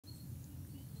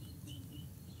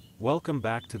Welcome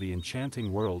back to the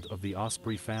enchanting world of the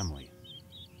Osprey family.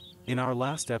 In our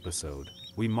last episode,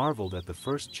 we marveled at the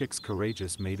first chick's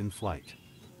courageous maiden flight.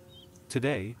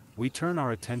 Today, we turn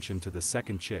our attention to the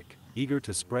second chick, eager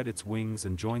to spread its wings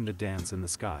and join the dance in the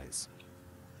skies.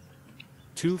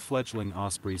 Two fledgling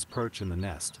ospreys perch in the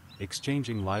nest,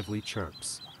 exchanging lively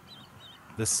chirps.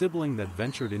 The sibling that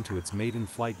ventured into its maiden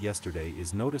flight yesterday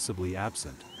is noticeably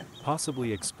absent,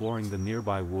 possibly exploring the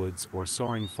nearby woods or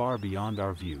soaring far beyond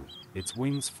our view. Its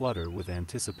wings flutter with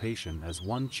anticipation as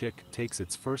one chick takes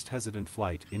its first hesitant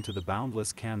flight into the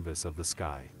boundless canvas of the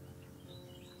sky.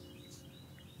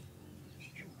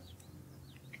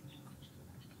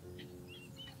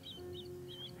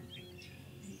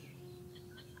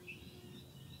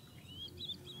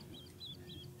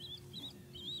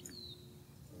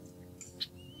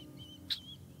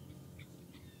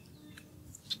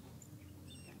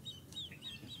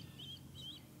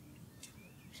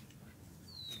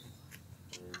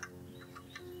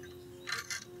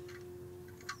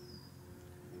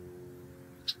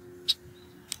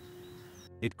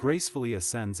 It gracefully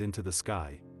ascends into the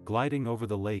sky, gliding over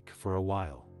the lake for a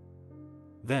while.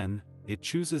 Then, it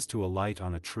chooses to alight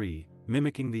on a tree,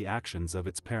 mimicking the actions of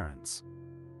its parents.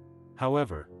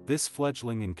 However, this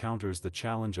fledgling encounters the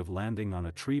challenge of landing on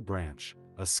a tree branch,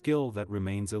 a skill that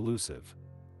remains elusive.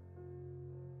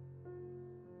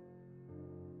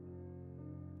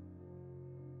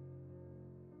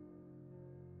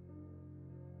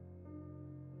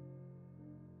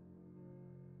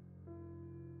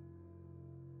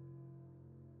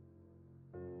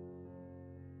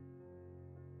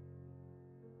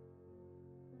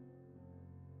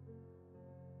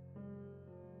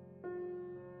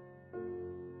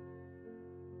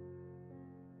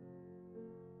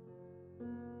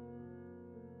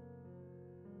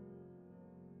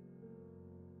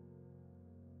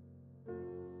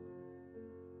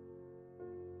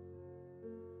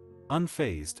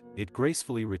 Unfazed, it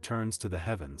gracefully returns to the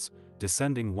heavens,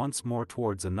 descending once more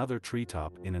towards another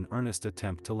treetop in an earnest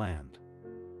attempt to land.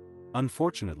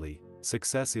 Unfortunately,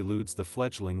 success eludes the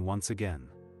fledgling once again.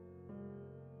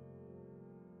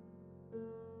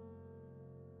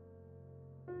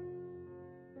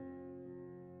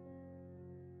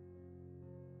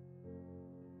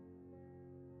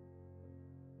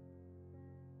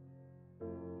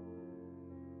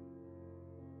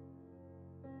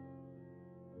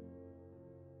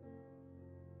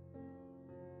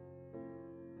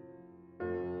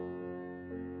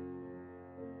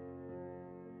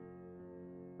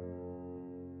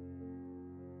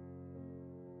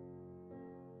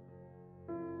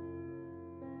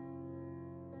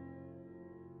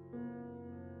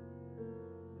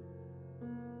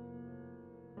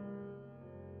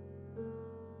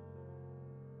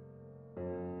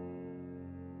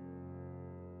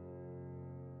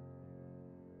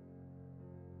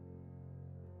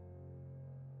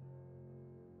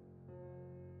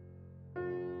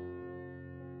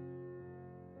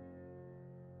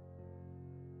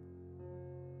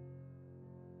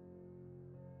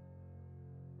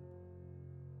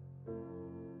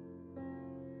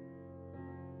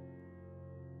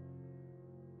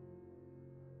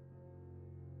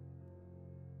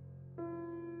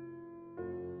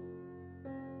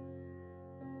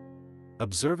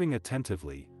 Observing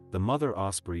attentively, the mother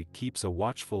osprey keeps a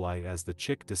watchful eye as the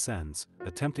chick descends,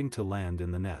 attempting to land in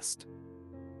the nest.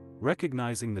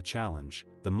 Recognizing the challenge,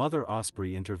 the mother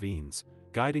osprey intervenes,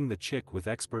 guiding the chick with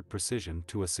expert precision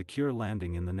to a secure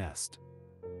landing in the nest.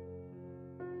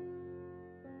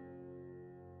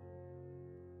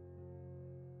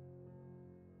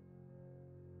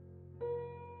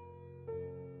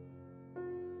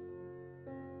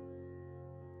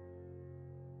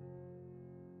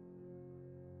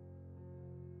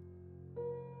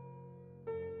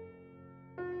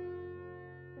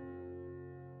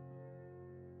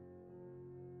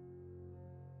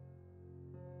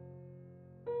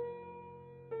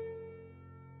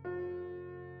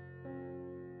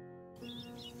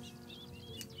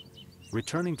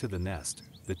 Returning to the nest,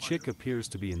 the chick appears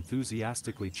to be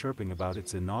enthusiastically chirping about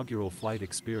its inaugural flight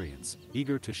experience,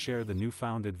 eager to share the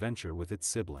newfound adventure with its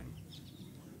sibling.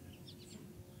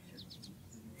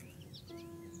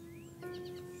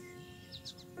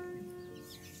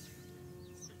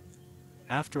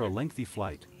 After a lengthy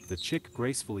flight, the chick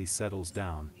gracefully settles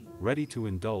down, ready to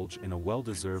indulge in a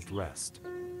well-deserved rest.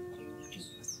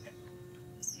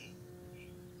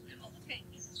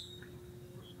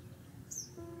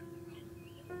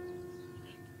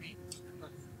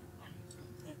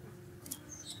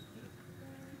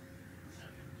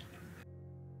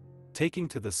 Taking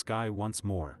to the sky once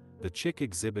more, the chick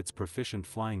exhibits proficient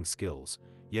flying skills,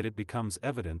 yet it becomes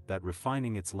evident that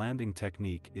refining its landing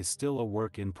technique is still a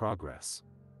work in progress.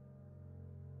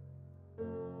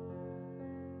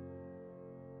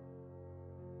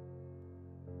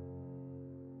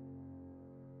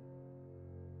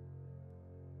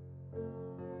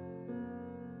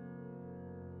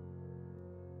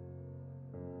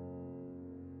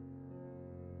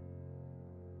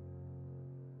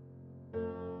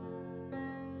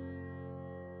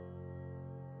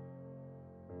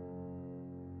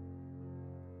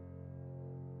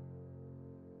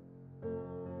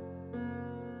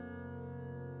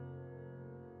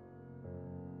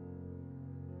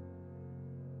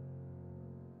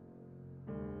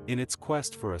 In its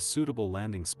quest for a suitable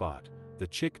landing spot, the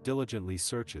chick diligently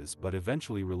searches but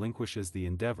eventually relinquishes the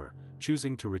endeavor,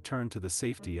 choosing to return to the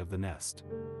safety of the nest.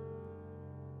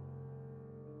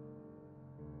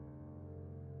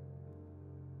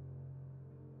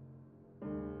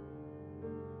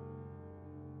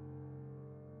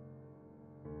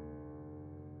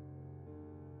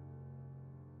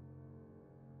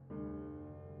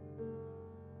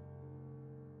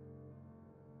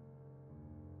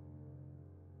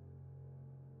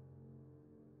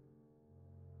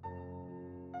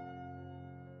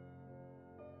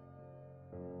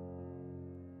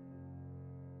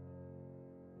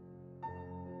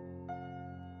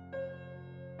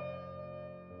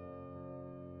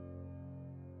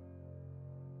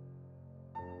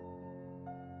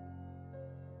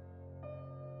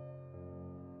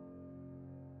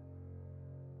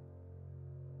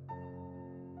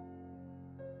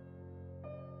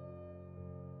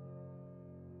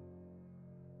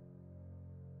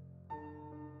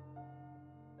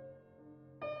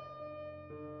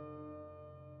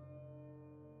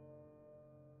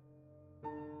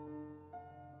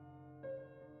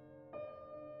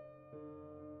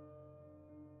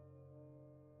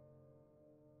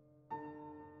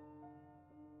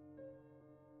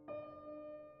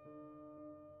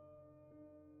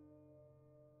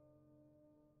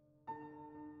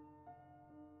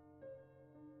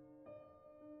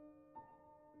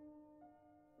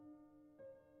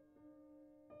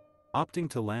 Opting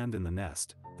to land in the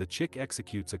nest, the chick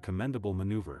executes a commendable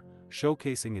maneuver,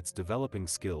 showcasing its developing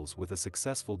skills with a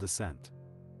successful descent.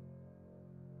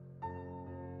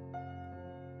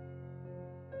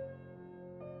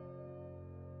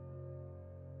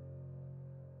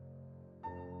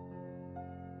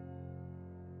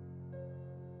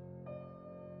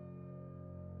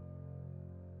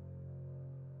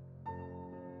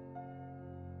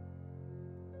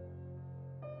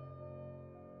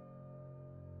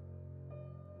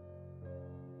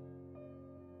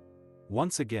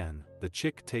 Once again, the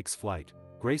chick takes flight,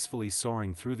 gracefully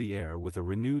soaring through the air with a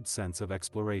renewed sense of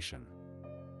exploration.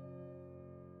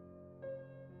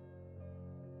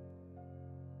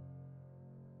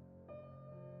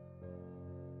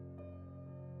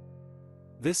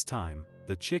 This time,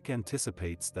 the chick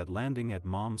anticipates that landing at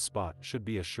Mom's spot should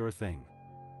be a sure thing.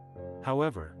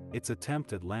 However, its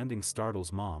attempt at landing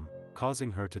startles Mom,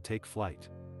 causing her to take flight.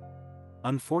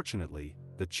 Unfortunately,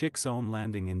 the chick's own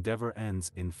landing endeavor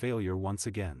ends in failure once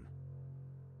again.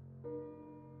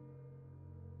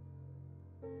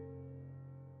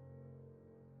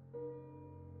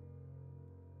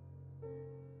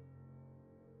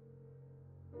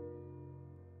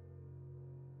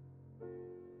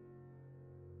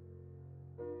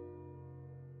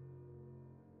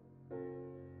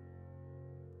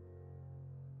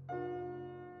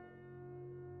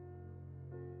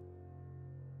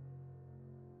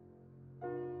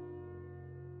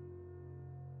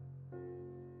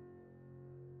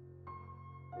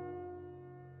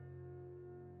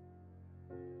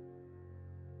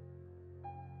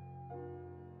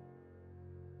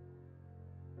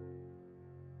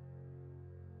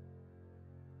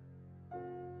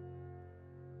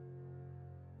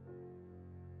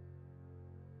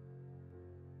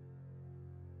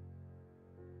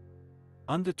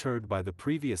 Undeterred by the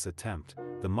previous attempt,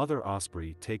 the mother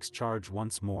osprey takes charge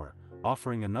once more,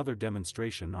 offering another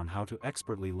demonstration on how to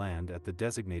expertly land at the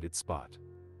designated spot.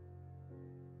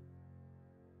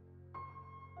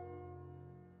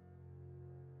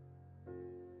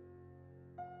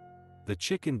 The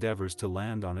chick endeavors to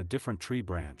land on a different tree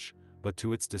branch, but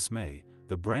to its dismay,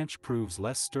 the branch proves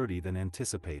less sturdy than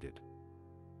anticipated.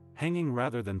 Hanging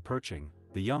rather than perching,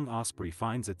 the young osprey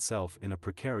finds itself in a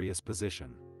precarious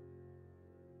position.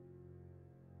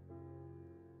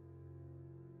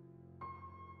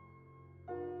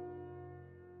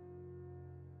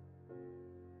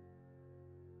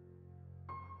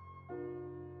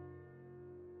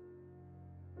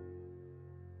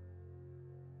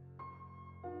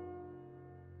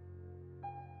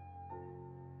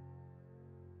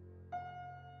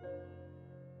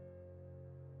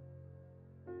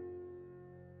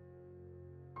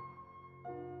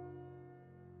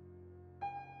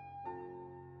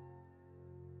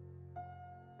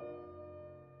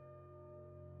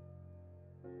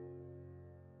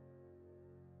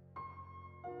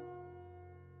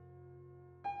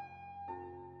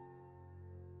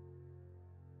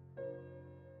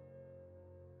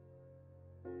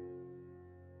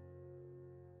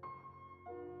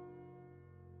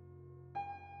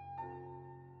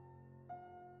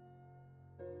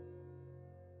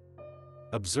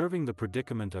 Observing the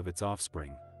predicament of its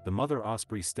offspring, the mother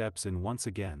osprey steps in once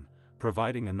again,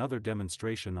 providing another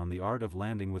demonstration on the art of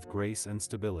landing with grace and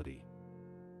stability.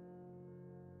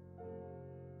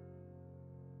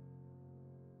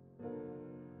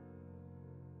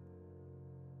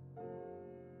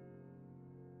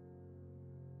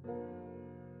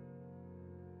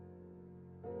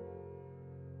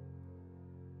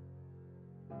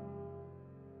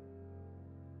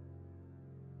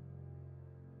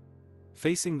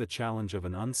 Facing the challenge of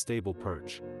an unstable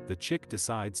perch, the chick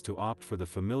decides to opt for the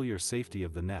familiar safety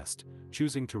of the nest,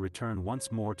 choosing to return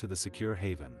once more to the secure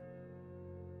haven.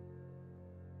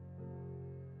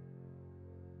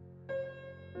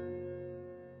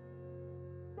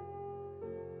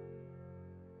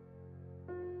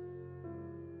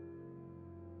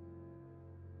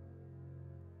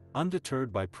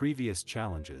 Undeterred by previous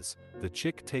challenges, the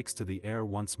chick takes to the air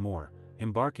once more,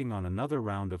 embarking on another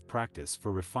round of practice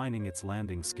for refining its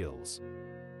landing skills.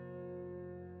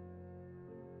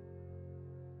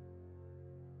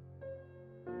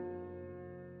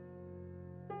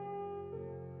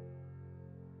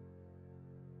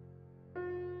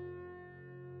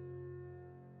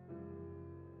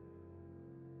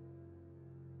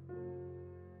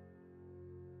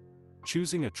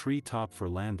 Choosing a tree top for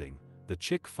landing, the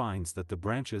chick finds that the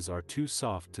branches are too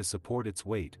soft to support its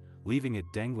weight, leaving it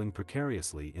dangling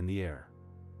precariously in the air.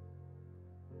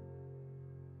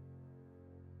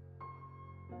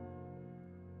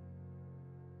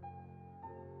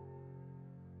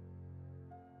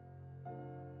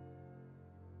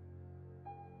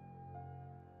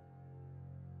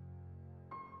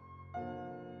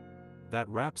 That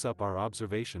wraps up our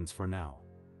observations for now.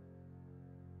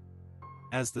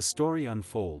 As the story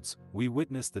unfolds, we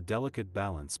witness the delicate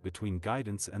balance between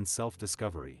guidance and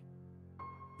self-discovery.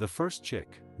 The first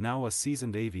chick, now a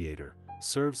seasoned aviator,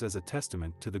 serves as a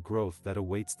testament to the growth that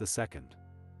awaits the second.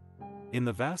 In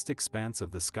the vast expanse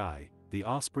of the sky, the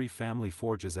Osprey family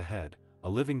forges ahead, a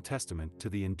living testament to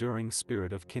the enduring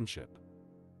spirit of kinship.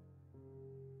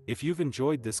 If you've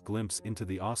enjoyed this glimpse into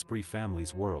the Osprey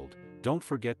family's world, don't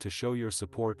forget to show your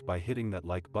support by hitting that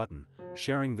like button,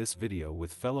 sharing this video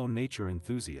with fellow nature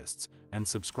enthusiasts, and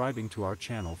subscribing to our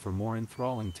channel for more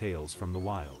enthralling tales from the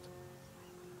wild.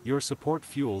 Your support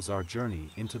fuels our journey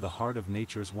into the heart of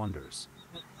nature's wonders.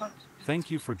 Thank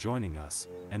you for joining us,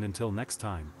 and until next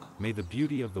time, may the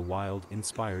beauty of the wild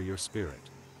inspire your spirit.